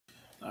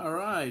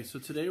Hi, so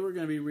today we're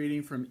going to be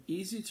reading from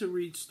Easy to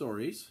Read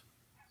Stories.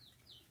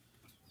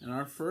 And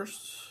our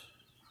first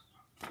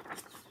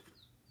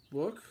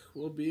book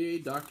will be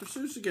Dr.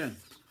 Seuss again.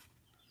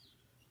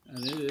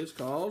 And it is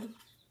called,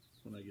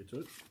 when I get to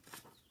it,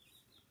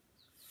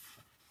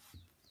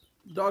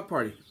 Dog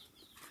Party.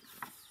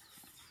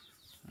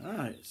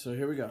 Alright, so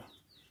here we go.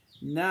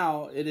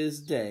 Now it is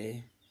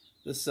day,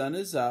 the sun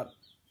is up,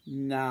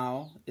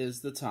 now is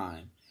the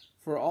time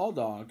for all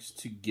dogs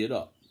to get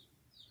up.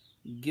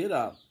 Get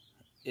up,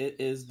 it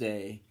is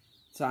day,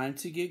 time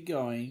to get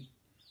going,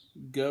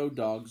 go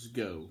dogs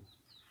go.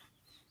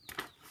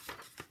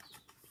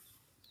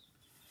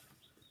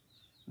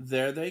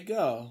 There they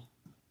go,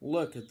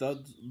 look at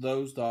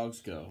those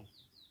dogs go.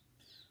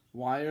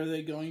 Why are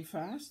they going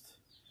fast?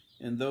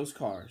 In those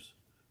cars.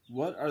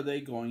 What are they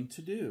going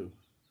to do?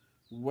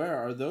 Where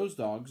are those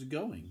dogs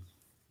going?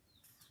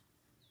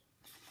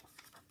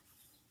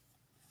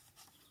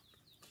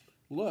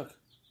 Look,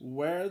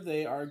 where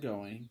they are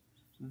going.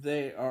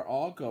 They are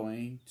all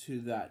going to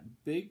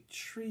that big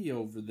tree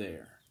over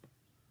there.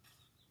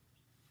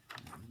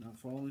 Not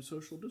following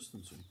social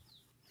distancing.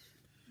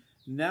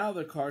 Now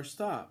the car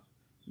stopped.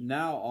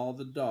 Now all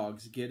the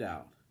dogs get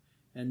out.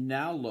 And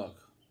now look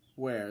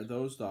where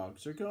those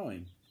dogs are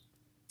going.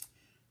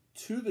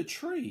 To the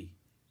tree.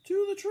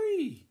 To the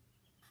tree.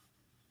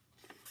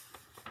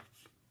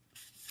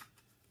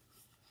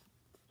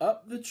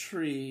 Up the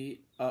tree,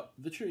 up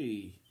the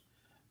tree.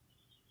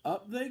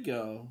 Up they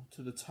go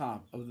to the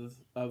top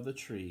of the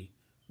tree.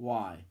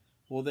 Why?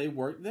 Will they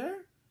work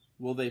there?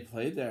 Will they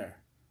play there?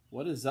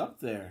 What is up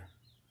there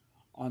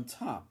on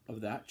top of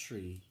that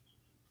tree?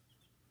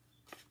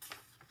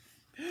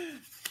 Look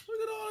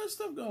at all this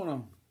stuff going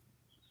on.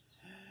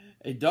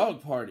 A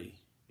dog party.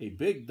 A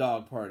big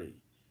dog party.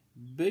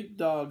 Big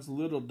dogs,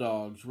 little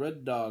dogs,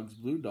 red dogs,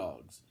 blue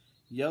dogs,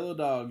 yellow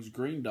dogs,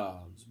 green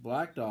dogs,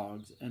 black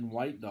dogs, and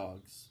white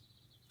dogs.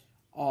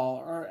 All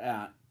are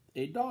at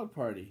a dog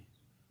party.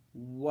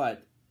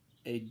 What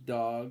a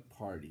dog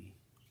party.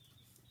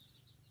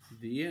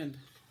 The end.